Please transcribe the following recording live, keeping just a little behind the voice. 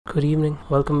Good evening.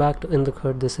 Welcome back to In the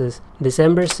Khud. This is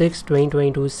December 6,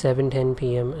 2022, 7:10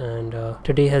 p.m. and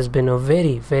today has been a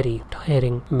very, very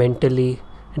tiring, mentally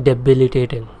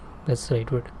debilitating. That's the right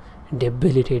word.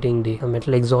 Debilitating day.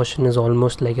 Mental exhaustion is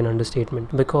almost like an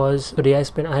understatement because today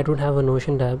I don't have a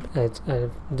Notion tab. I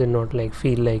did not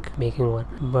feel like making one,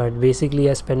 but basically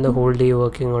I spent the whole day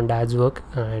working on dad's work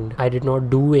and I did not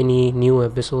do any new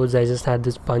episodes. I just had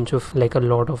this bunch of a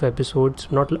lot of episodes,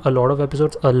 not a lot of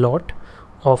episodes, a lot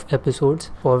of episodes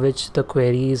for which the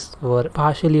queries were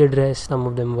partially addressed, some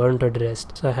of them weren't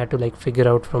addressed, so I had to figure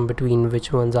out from between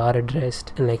which ones are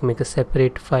addressed and make a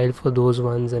separate file for those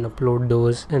ones and upload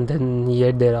those, and then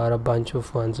yet there are a bunch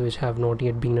of ones which have not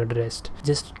yet been addressed.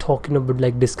 Just talking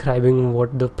about describing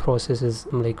what the process is,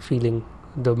 I'm feeling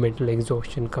the mental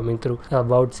exhaustion coming through.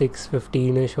 About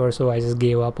 6:15ish or so I just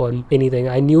gave up on anything.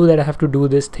 I knew that I have to do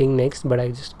this thing next, but I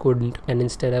just couldn't, and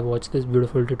instead I watched this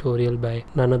beautiful tutorial by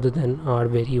none other than our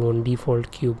very own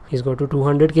Default Cube. He's got to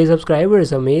 200k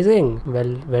subscribers. Amazing.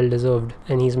 Well deserved.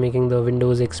 And he's making the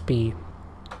Windows XP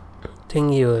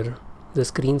thing here, the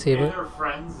screensaver,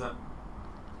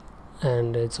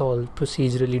 and it's all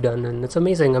procedurally done and it's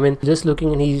amazing. I mean, just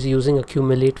looking, and he's using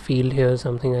accumulate field here,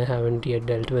 something I haven't yet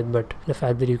dealt with, but the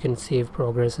fact that you can save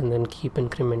progress and then keep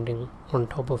incrementing on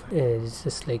top of it is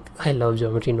just I love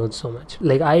geometry nodes so much.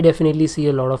 I definitely see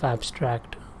a lot of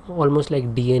abstract, almost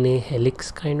DNA helix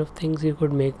kind of things you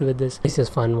could make with this. It's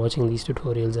just fun watching these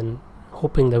tutorials and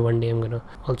hoping that one day I'm gonna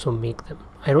also make them.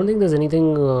 I don't think there's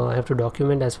anything I have to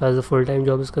document as far as the full-time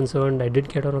job is concerned. I did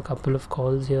get on a couple of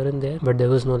calls here and there, but there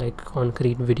was no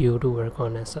concrete video to work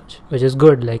on as such, which is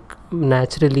good.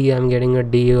 Naturally I'm getting a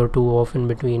day or two off in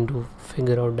between to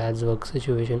figure out dad's work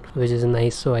situation, which is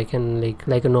nice, so I can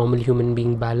like a normal human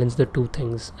being balance the two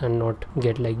things and not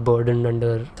get burdened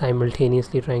under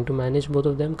simultaneously trying to manage both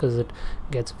of them, because it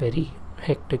gets very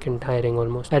hectic and tiring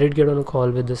almost. I did get on a call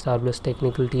with the Starblast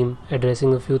technical team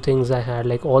addressing a few things I had,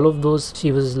 all of those.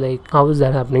 She was like, how is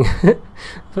that happening?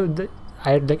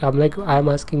 I'm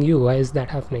asking you, why is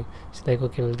that happening? She's like,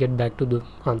 okay, we'll get back to the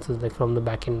answers from the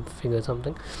back end, figure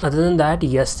something. Other than that,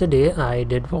 yesterday I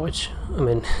did watch,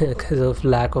 because of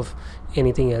lack of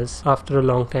anything else, after a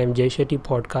long time, Jay Shetty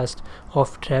podcast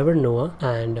of Trevor Noah,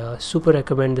 and super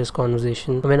recommend this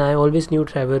conversation. I always knew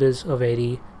Trevor is a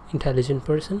very intelligent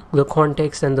person. The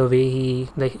context and the way he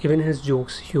even his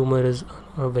jokes, humor is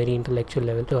on a very intellectual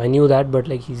level, so I knew that, but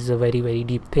he's a very, very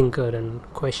deep thinker and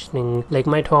questioning.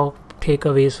 My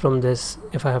takeaways from this,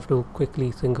 if I have to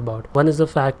quickly think about, one is the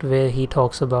fact where he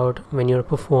talks about when you're a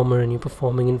performer and you're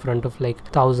performing in front of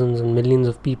thousands and millions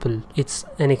of people, it's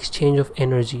an exchange of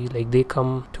energy. They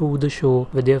come to the show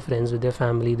with their friends, with their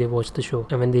family, they watch the show,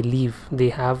 and when they leave, they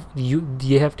have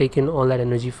taken all that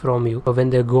energy from you, but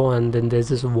when they're gone, then there's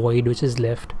this void which is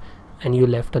left and you're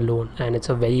left alone, and it's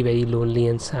a very, very lonely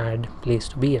and sad place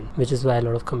to be in, which is why a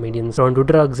lot of comedians turn to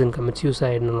drugs and commit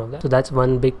suicide and all of that. So that's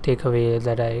one big takeaway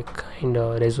that I kind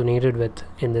of resonated with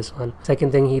in this one.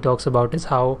 Second thing he talks about is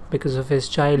how, because of his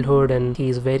childhood, and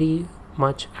he's very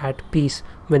much at peace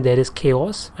when there is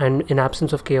chaos, and in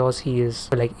absence of chaos he is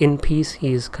in peace.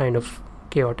 He is kind of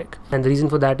chaotic, and the reason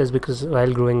for that is because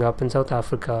while growing up in South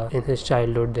Africa in his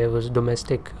childhood, there was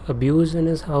domestic abuse in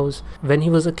his house. When he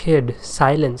was a kid,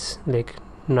 silence,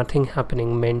 nothing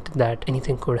happening, meant that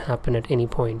anything could happen at any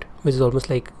point, which is almost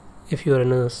if you're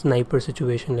in a sniper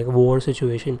situation, a war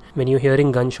situation, when you're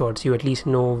hearing gunshots, you at least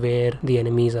know where the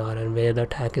enemies are and where the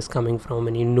attack is coming from,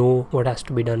 and you know what has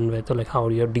to be done with, or how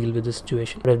you deal with the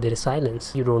situation. But if there is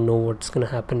silence, you don't know what's gonna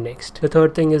happen next. The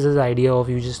third thing is this idea of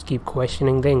you just keep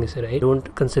questioning things, right?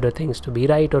 Don't consider things to be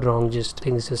right or wrong,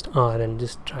 things just are, and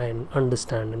just try and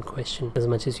understand and question as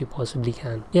much as you possibly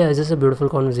can. Yeah, it's just a beautiful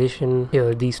conversation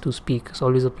here. These two speak. It's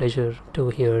always a pleasure to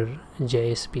hear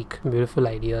Jay speak. Beautiful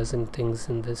ideas and things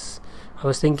in this. I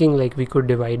was thinking we could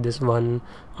divide this 1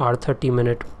 hour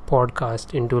 30-minute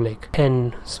podcast into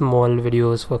 10 small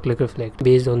videos for Click Reflect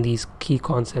based on these key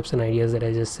concepts and ideas that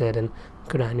I just said, and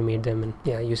could animate them. And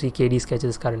yeah, you see KD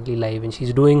Sketches currently live and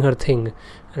she's doing her thing,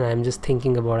 and I'm just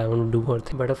thinking about I want to do her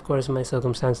thing. But of course my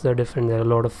circumstances are different. There are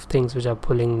a lot of things which are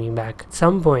pulling me back. At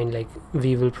some point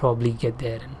we will probably get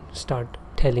there and start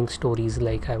telling stories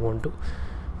I want to.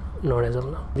 Not as of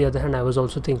now. On the other hand, I was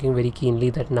also thinking very keenly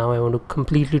that now I want to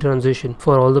completely transition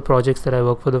for all the projects that I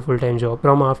work for the full-time job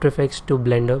from After Effects to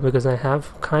Blender, because I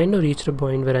have kind of reached a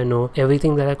point where I know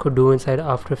everything that I could do inside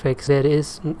After Effects. There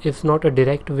is, if not a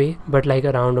direct way, but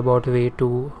a roundabout way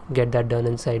to get that done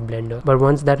inside Blender. But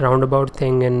once that roundabout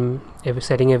thing and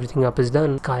setting everything up is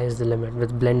done, sky is the limit.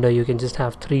 With Blender you can just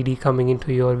have 3D coming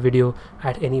into your video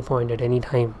at any point, at any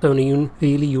time. So you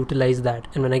really utilize that.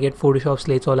 And when I get Photoshop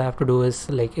slates, all I have to do is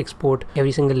like export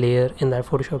every single layer in that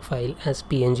Photoshop file as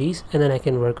PNGs, and then I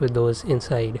can work with those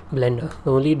inside Blender.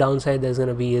 The only downside there's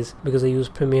gonna be is because I use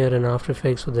Premiere and After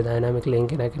Effects with the dynamic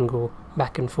link, and I can go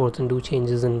back and forth and do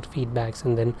changes and feedbacks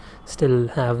and then still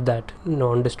have that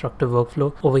non-destructive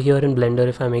workflow. Over here in Blender,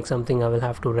 if I make something, I will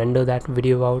have to render that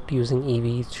video out using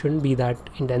Eevee. It shouldn't be that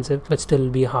intensive, but still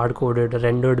be hard-coded,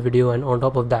 rendered video, and on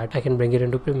top of that I can bring it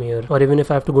into Premiere. Or even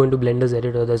if I have to go into Blender's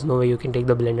editor, there's no way you can take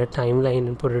the Blender timeline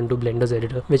and put it into Blender's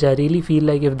editor, which I really feel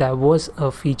like if that was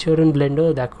a feature in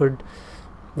Blender, that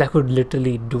could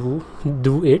literally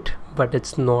do it, but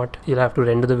it's not. You'll have to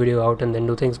render the video out and then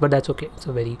do things, but that's okay.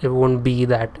 It won't be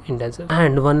that intensive.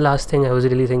 And one last thing I was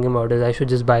really thinking about is I should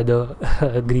just buy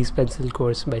the grease pencil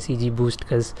course by CG Boost,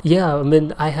 because yeah, I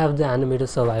mean, I have the Animator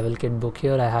Survival Kit book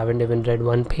here. I haven't even read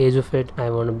one page of it. I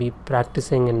want to be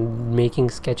practicing and making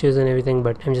sketches and everything,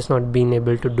 but I'm just not being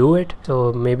able to do it.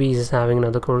 So maybe just having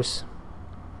another course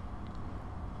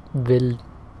will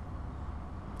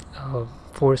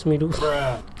force me to.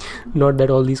 Not that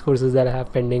all these courses that I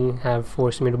have pending have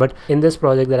forced me to, but in this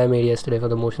project that I made yesterday for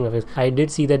the motion graphics, I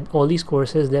did see that all these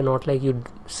courses, they're not like you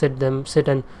sit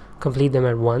and complete them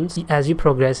at once. As you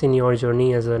progress in your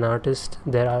journey as an artist,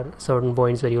 there are certain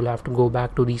points where you'll have to go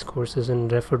back to these courses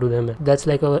and refer to them. That's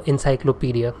like an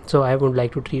encyclopedia. So I would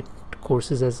like to treat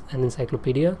courses as an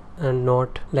encyclopedia and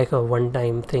not like a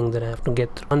one-time thing that I have to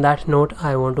get through. On that note,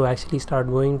 I want to actually start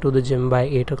going to the gym by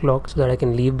 8 o'clock so that I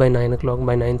can leave by 9 o'clock.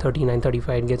 By 9:30,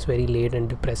 9:35 it gets very late and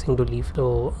depressing to leave.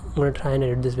 So I'm going to try and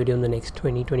edit this video in the next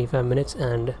 20-25 minutes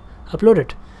and upload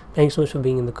it. Thanks so much for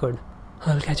being in the Khud.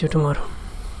 I'll catch you tomorrow.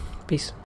 Peace.